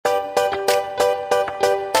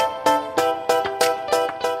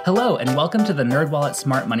Hello, and welcome to the NerdWallet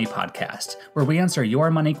Smart Money Podcast, where we answer your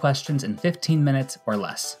money questions in 15 minutes or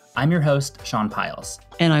less. I'm your host, Sean Piles.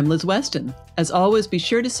 And I'm Liz Weston. As always, be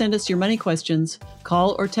sure to send us your money questions.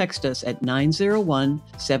 Call or text us at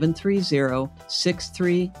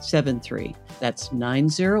 901-730-6373. That's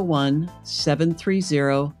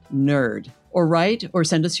 901-730-NERD. Or write or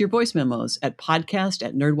send us your voice memos at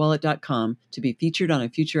podcast@nerdwallet.com to be featured on a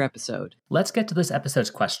future episode. Let's get to this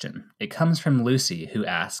episode's question. It comes from Lucy, who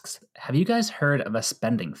asks, have you guys heard of a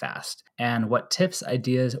spending fast? And what tips,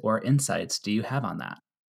 ideas, or insights do you have on that?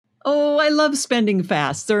 Oh, I love spending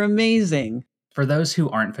fasts. They're amazing. For those who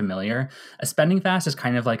aren't familiar, a spending fast is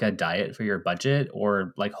kind of like a diet for your budget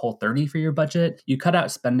or like Whole30 for your budget. You cut out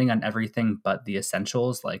spending on everything but the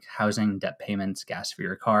essentials like housing, debt payments, gas for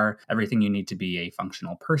your car, everything you need to be a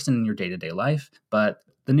functional person in your day-to-day life. But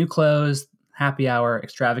the new clothes, happy hour,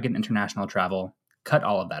 extravagant international travel, cut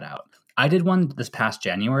all of that out. I did one this past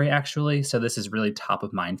January, actually, so this is really top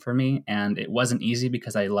of mind for me, and it wasn't easy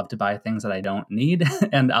because I love to buy things that I don't need,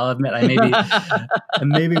 and I'll admit I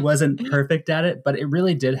maybe wasn't perfect at it, but it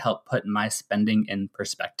really did help put my spending in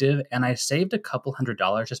perspective, and I saved a couple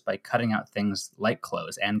 $100s just by cutting out things like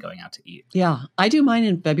clothes and going out to eat. Yeah, I do mine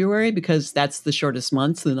in February because that's the shortest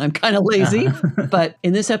month, and I'm kind of lazy. But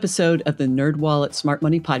in this episode of the NerdWallet Smart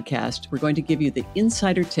Money Podcast, we're going to give you the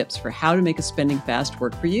insider tips for how to make a spending fast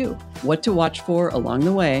work for you, what to watch for along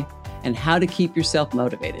the way, and how to keep yourself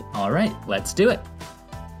motivated. All right, let's do it.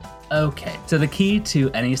 Okay, so the key to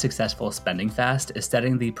any successful spending fast is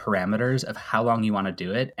setting the parameters of how long you want to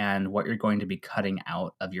do it and what you're going to be cutting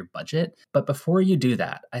out of your budget. But before you do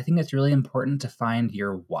that, I think it's really important to find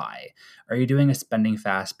your why. Are you doing a spending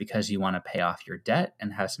fast because you want to pay off your debt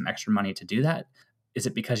and have some extra money to do that? Is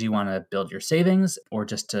it because you want to build your savings or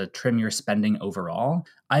just to trim your spending overall?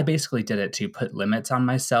 I basically did it to put limits on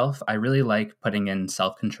myself. I really like putting in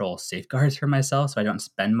self-control safeguards for myself so I don't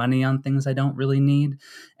spend money on things I don't really need.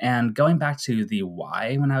 And going back to the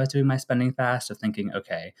why when I was doing my spending fast of thinking,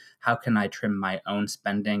 okay, how can I trim my own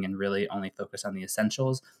spending and really only focus on the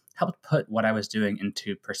essentials? Helped put what I was doing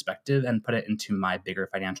into perspective and put it into my bigger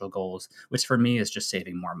financial goals, which for me is just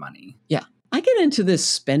saving more money. Yeah. I get into this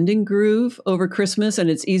spending groove over Christmas, and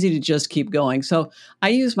it's easy to just keep going. So I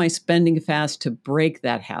use my spending fast to break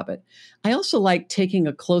that habit. I also like taking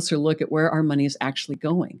a closer look at where our money is actually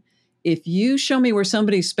going. If you show me where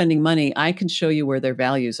somebody's spending money, I can show you where their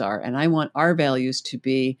values are. And I want our values to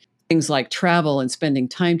be things like travel and spending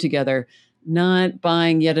time together, not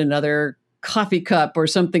buying yet another coffee cup or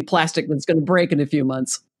something plastic that's going to break in a few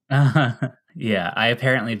months. Yeah, I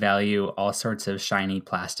apparently value all sorts of shiny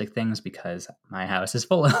plastic things because my house is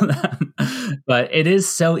full of them. But it is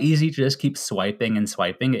so easy to just keep swiping and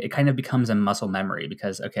swiping. It kind of becomes a muscle memory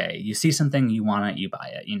because, okay, you see something, you want it, you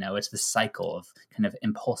buy it. You know, it's this cycle of kind of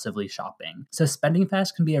impulsively shopping. So spending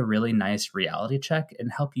fast can be a really nice reality check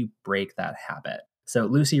and help you break that habit. So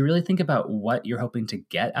Lucy, really think about what you're hoping to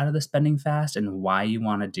get out of the spending fast and why you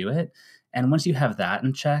want to do it. And once you have that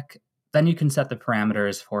in check, then you can set the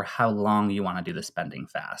parameters for how long you want to do the spending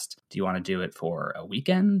fast. Do you want to do it for a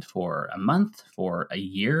weekend, for a month, for a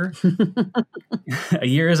year? A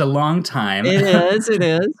year is a long time. It is.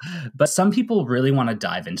 But some people really want to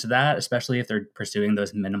dive into that, especially if they're pursuing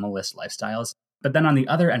those minimalist lifestyles. But then on the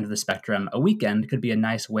other end of the spectrum, a weekend could be a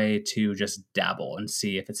nice way to just dabble and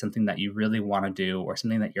see if it's something that you really want to do or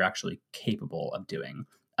something that you're actually capable of doing.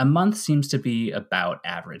 A month seems to be about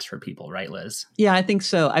average for people, right, Liz? Yeah, I think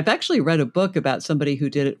so. I've actually read a book about somebody who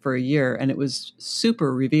did it for a year, and it was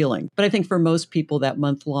super revealing. But I think for most people, that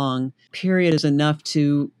month-long period is enough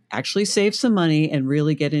to actually save some money and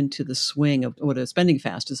really get into the swing of what a spending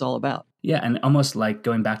fast is all about. Yeah, and almost like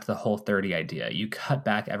going back to the Whole30 idea, you cut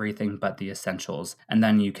back everything but the essentials, and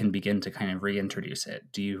then you can begin to kind of reintroduce it.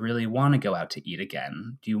 Do you really want to go out to eat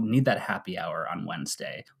again? Do you need that happy hour on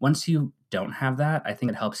Wednesday? Once you don't have that, I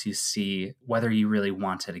think it helps you see whether you really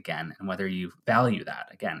want it again and whether you value that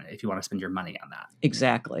again, if you want to spend your money on that.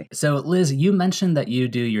 Exactly. So Liz, you mentioned that you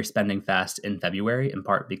do your spending fast in February, in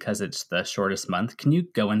part because it's the shortest month. Can you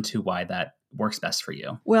go into why that works best for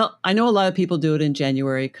you? Well, I know a lot of people do it in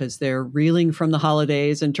January because they're reeling from the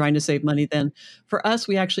holidays and trying to save money then. For us,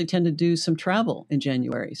 we actually tend to do some travel in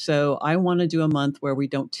January. So I want to do a month where we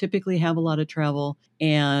don't typically have a lot of travel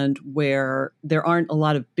and where there aren't a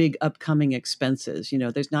lot of big upcoming expenses. You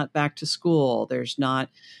know, there's not back to school. There's not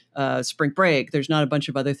spring break. There's not a bunch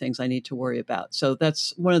of other things I need to worry about. So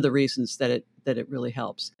that's one of the reasons that it really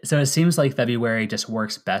helps. So it seems like February just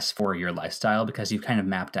works best for your lifestyle because you've kind of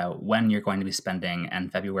mapped out when you're going to be spending,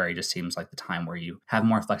 and February just seems like the time where you have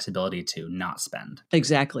more flexibility to not spend.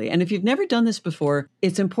 Exactly. And if you've never done this before,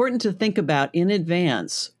 it's important to think about in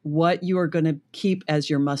advance what you are going to keep as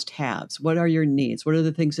your must-haves. What are your needs? What are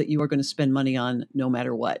the things that you are going to spend money on no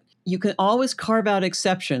matter what? You can always carve out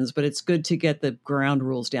exceptions, but it's good to get the ground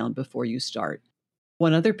rules down before you start.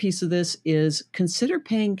 One other piece of this is consider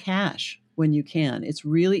paying cash when you can. It's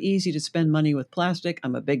really easy to spend money with plastic.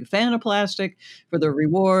 I'm a big fan of plastic for the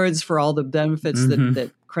rewards, for all the benefits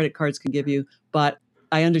that credit cards can give you. But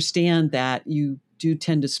I understand that you do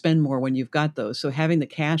tend to spend more when you've got those. So having the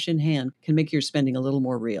cash in hand can make your spending a little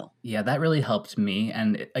more real. Yeah, that really helped me.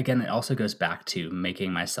 And again, it also goes back to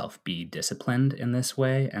making myself be disciplined in this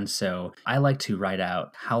way. And so I like to write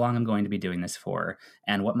out how long I'm going to be doing this for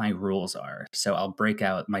and what my rules are. So I'll break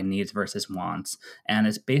out my needs versus wants. And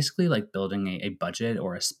it's basically like building a budget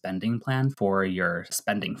or a spending plan for your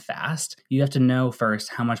spending fast. You have to know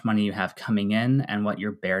first how much money you have coming in and what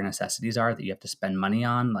your bare necessities are that you have to spend money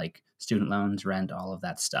on, like student loans, rent, all of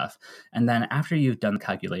that stuff. And then after you've done the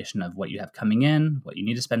calculation of what you have coming in, what you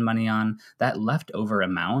need to spend money on, that leftover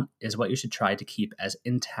amount is what you should try to keep as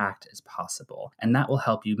intact as possible. And that will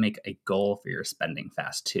help you make a goal for your spending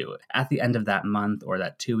fast too. At the end of that month or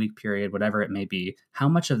that 2-week period, whatever it may be, how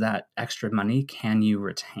much of that extra money can you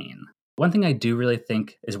retain? One thing I do really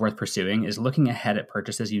think is worth pursuing is looking ahead at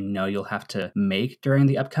purchases you know you'll have to make during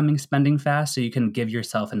the upcoming spending fast so you can give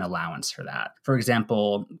yourself an allowance for that. For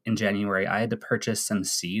example, in January, I had to purchase some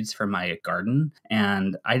seeds for my garden,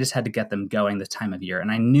 and I just had to get them going this time of year.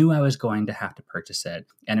 And I knew I was going to have to purchase it,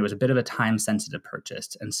 and it was a bit of a time-sensitive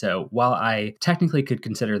purchase. And so while I technically could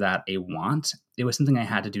consider that a want, it was something I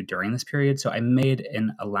had to do during this period, so I made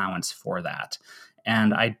an allowance for that.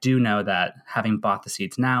 And I do know that having bought the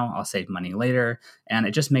seeds now, I'll save money later. And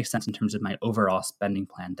it just makes sense in terms of my overall spending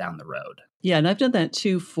plan down the road. Yeah, and I've done that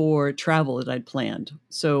too for travel that I'd planned.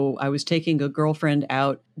 So I was taking a girlfriend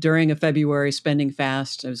out during a February spending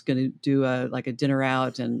fast. I was going to do a dinner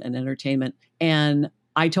out and an entertainment. And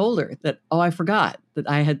I told her that, I forgot that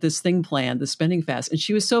I had this thing planned, the spending fast. And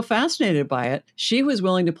she was so fascinated by it, she was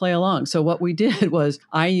willing to play along. So what we did was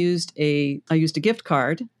I used a gift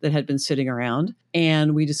card that had been sitting around,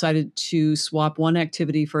 and we decided to swap one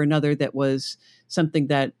activity for another that was something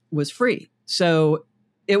that was free. So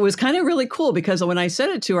it was kind of really cool because when I said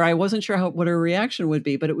it to her, I wasn't sure what her reaction would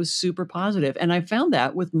be, but it was super positive. And I found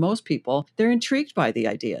that with most people, they're intrigued by the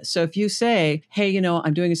idea. So if you say, hey,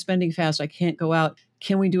 I'm doing a spending fast, I can't go out.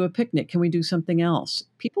 Can we do a picnic? Can we do something else?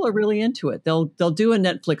 People are really into it. They'll do a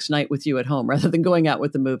Netflix night with you at home rather than going out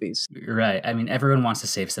with the movies. Right. I mean, everyone wants to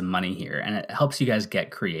save some money here, and it helps you guys get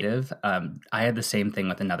creative. I had the same thing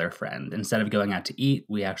with another friend. Instead of going out to eat,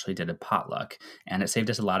 we actually did a potluck, and it saved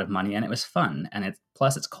us a lot of money, and it was fun. And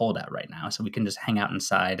plus it's cold out right now, so we can just hang out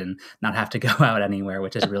inside and not have to go out anywhere,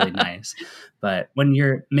 which is really nice. But when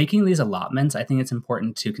you're making these allotments, I think it's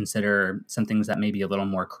important to consider some things that may be a little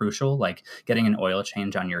more crucial, like getting an oil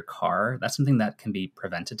change on your car. That's something that can be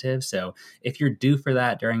preventative. So if you're due for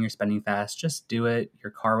that during your spending fast, just do it.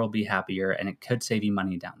 Your car will be happier, and it could save you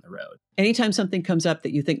money down the road. Anytime something comes up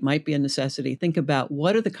that you think might be a necessity, think about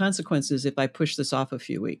what are the consequences if I push this off a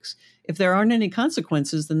few weeks. If there aren't any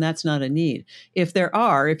consequences, then that's not a need. If there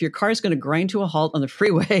are, if your car is going to grind to a halt on the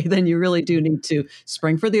freeway, then you really do need to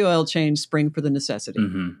spring for the oil change, spring for the necessity.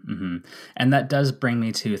 And that does bring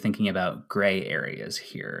me to thinking about gray areas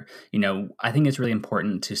here. I think it's really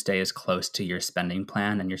important to stay as close to your spending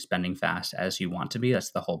plan and your spending fast as you want to be.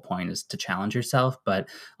 That's the whole point, is to challenge yourself, but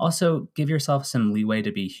also give yourself some leeway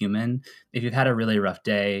to be human. If you've had a really rough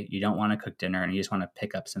day, you don't want to cook dinner and you just want to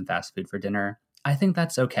pick up some fast food for dinner, I think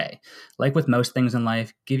that's okay. Like with most things in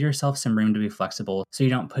life, give yourself some room to be flexible so you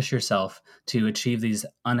don't push yourself to achieve these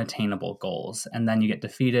unattainable goals. And then you get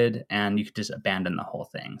defeated and you could just abandon the whole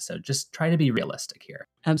thing. So just try to be realistic here.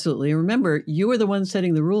 Absolutely. Remember, you are the one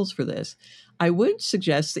setting the rules for this. I would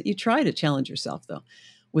suggest that you try to challenge yourself, though.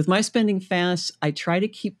 With my spending fast, I try to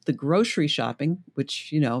keep the grocery shopping,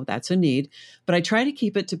 which, that's a need, but I try to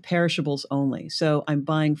keep it to perishables only. So I'm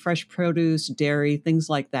buying fresh produce, dairy, things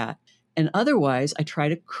like that. And otherwise, I try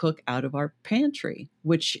to cook out of our pantry,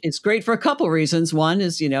 which is great for a couple reasons. One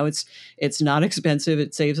is, it's not expensive.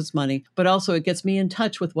 It saves us money, but also it gets me in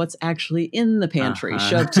touch with what's actually in the pantry,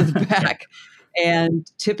 shoved to the back. And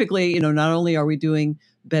typically, not only are we doing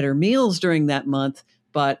better meals during that month,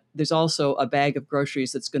 but there's also a bag of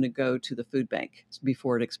groceries that's going to go to the food bank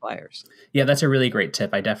before it expires. Yeah, that's a really great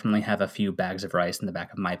tip. I definitely have a few bags of rice in the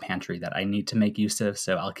back of my pantry that I need to make use of,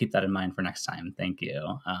 so I'll keep that in mind for next time. Thank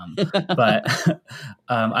you. But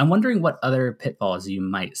I'm wondering what other pitfalls you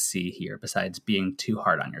might see here besides being too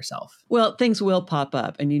hard on yourself. Well, things will pop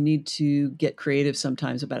up, and you need to get creative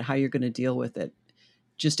sometimes about how you're going to deal with it.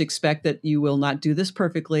 Just expect that you will not do this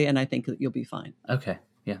perfectly, and I think that you'll be fine. Okay.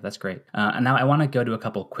 Yeah, that's great. And now I want to go to a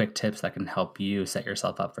couple quick tips that can help you set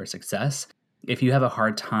yourself up for success. If you have a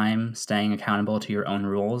hard time staying accountable to your own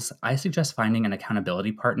rules, I suggest finding an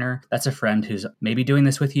accountability partner. That's a friend who's maybe doing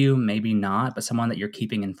this with you, maybe not, but someone that you're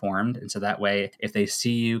keeping informed. And so that way, if they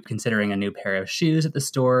see you considering a new pair of shoes at the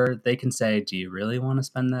store, they can say, do you really want to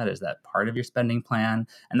spend that? Is that part of your spending plan?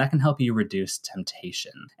 And that can help you reduce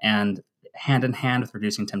temptation. And hand in hand with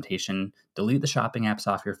reducing temptation, delete the shopping apps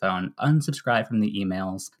off your phone, unsubscribe from the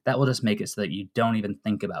emails. That will just make it so that you don't even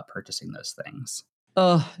think about purchasing those things.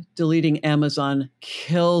 Oh, deleting Amazon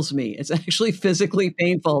kills me. It's actually physically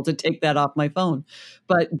painful to take that off my phone.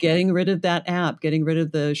 But getting rid of that app, getting rid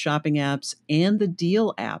of the shopping apps and the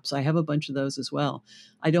deal apps, I have a bunch of those as well.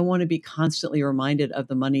 I don't want to be constantly reminded of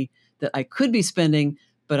the money that I could be spending,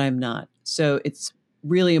 but I'm not. So it's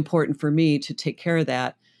really important for me to take care of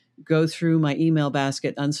that, go through my email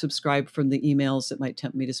basket, unsubscribe from the emails that might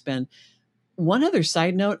tempt me to spend. One other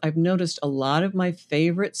side note, I've noticed a lot of my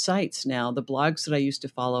favorite sites now, the blogs that I used to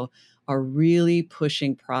follow, are really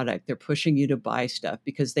pushing product. They're pushing you to buy stuff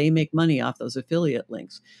because they make money off those affiliate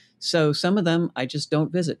links. So some of them I just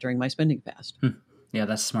don't visit during my spending fast. Yeah,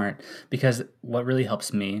 that's smart. Because what really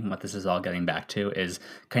helps me, and what this is all getting back to, is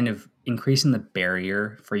kind of increasing the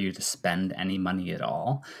barrier for you to spend any money at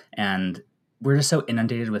all. And we're just so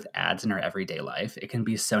inundated with ads in our everyday life. It can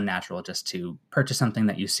be so natural just to purchase something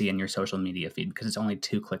that you see in your social media feed because it's only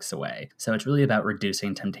 2 clicks away. So it's really about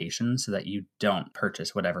reducing temptation so that you don't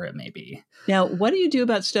purchase whatever it may be. Now, what do you do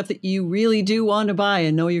about stuff that you really do want to buy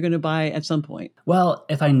and know you're going to buy at some point? Well,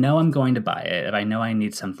 if I know I'm going to buy it, if I know I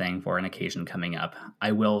need something for an occasion coming up,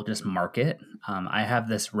 I will just mark it. I have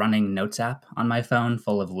this running notes app on my phone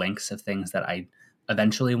full of links of things that I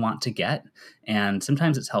eventually want to get. And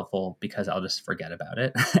sometimes it's helpful because I'll just forget about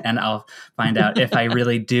it and I'll find out if I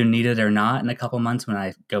really do need it or not in a couple months when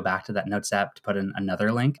I go back to that notes app to put in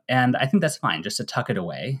another link. And I think that's fine just to tuck it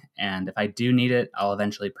away. And if I do need it, I'll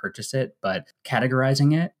eventually purchase it. But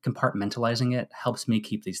categorizing it, compartmentalizing it helps me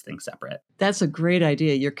keep these things separate. That's a great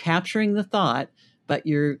idea. You're capturing the thought, but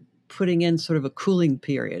you're putting in sort of a cooling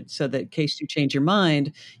period so that in case you change your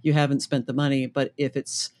mind, you haven't spent the money. But if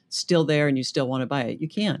it's still there and you still want to buy it, you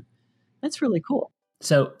can. That's really cool.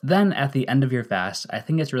 So then at the end of your fast, I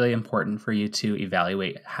think it's really important for you to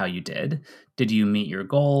evaluate how you did. Did you meet your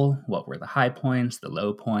goal? What were the high points, the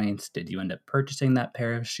low points? Did you end up purchasing that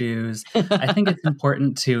pair of shoes? I think it's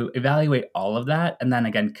important to evaluate all of that and then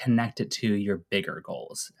again, connect it to your bigger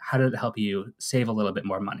goals. How did it help you save a little bit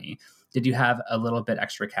more money? Did you have a little bit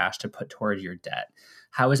extra cash to put toward your debt?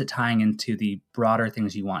 How is it tying into the broader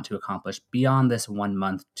things you want to accomplish beyond this 1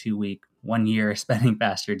 month, 2 week, 1 year spending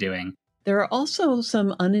fast you're doing? There are also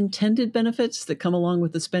some unintended benefits that come along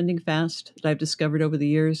with the spending fast that I've discovered over the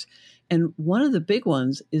years. And one of the big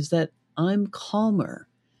ones is that I'm calmer.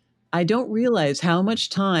 I don't realize how much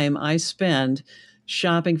time I spend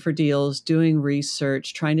shopping for deals, doing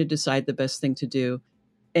research, trying to decide the best thing to do.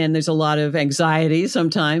 And there's a lot of anxiety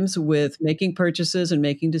sometimes with making purchases and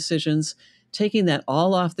making decisions. Taking that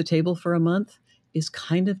all off the table for a month is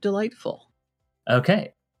kind of delightful.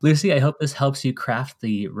 Okay. Lucy, I hope this helps you craft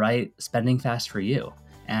the right spending fast for you.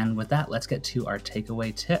 And with that, let's get to our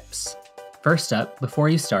takeaway tips. First up, before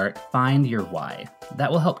you start, find your why. That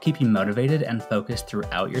will help keep you motivated and focused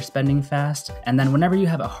throughout your spending fast. And then whenever you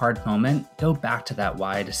have a hard moment, go back to that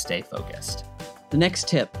why to stay focused. The next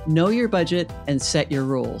tip, know your budget and set your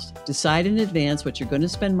rules. Decide in advance what you're going to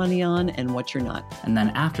spend money on and what you're not. And then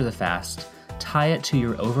after the fast, tie it to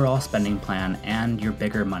your overall spending plan and your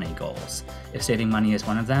bigger money goals. If saving money is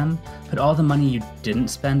one of them, put all the money you didn't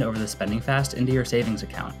spend over the spending fast into your savings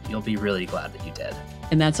account. You'll be really glad that you did.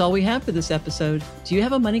 And that's all we have for this episode. Do you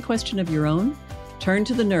have a money question of your own? Turn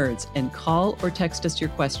to the nerds and call or text us your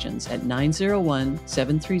questions at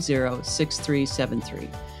 901-730-6373.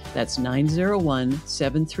 That's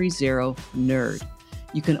 901-730-NERD.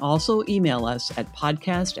 You can also email us at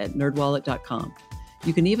podcast@nerdwallet.com.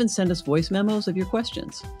 You can even send us voice memos of your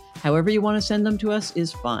questions. However you want to send them to us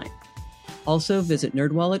is fine. Also, visit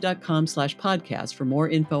nerdwallet.com/podcast for more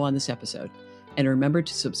info on this episode. And remember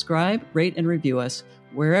to subscribe, rate, and review us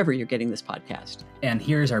wherever you're getting this podcast. And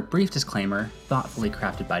here's our brief disclaimer, thoughtfully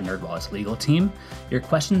crafted by NerdWallet's legal team. Your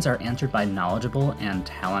questions are answered by knowledgeable and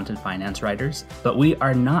talented finance writers, but we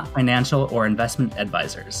are not financial or investment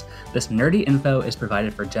advisors. This nerdy info is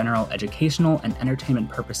provided for general educational and entertainment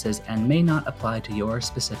purposes and may not apply to your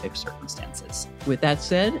specific circumstances. With that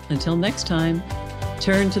said, until next time,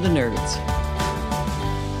 turn to the nerds.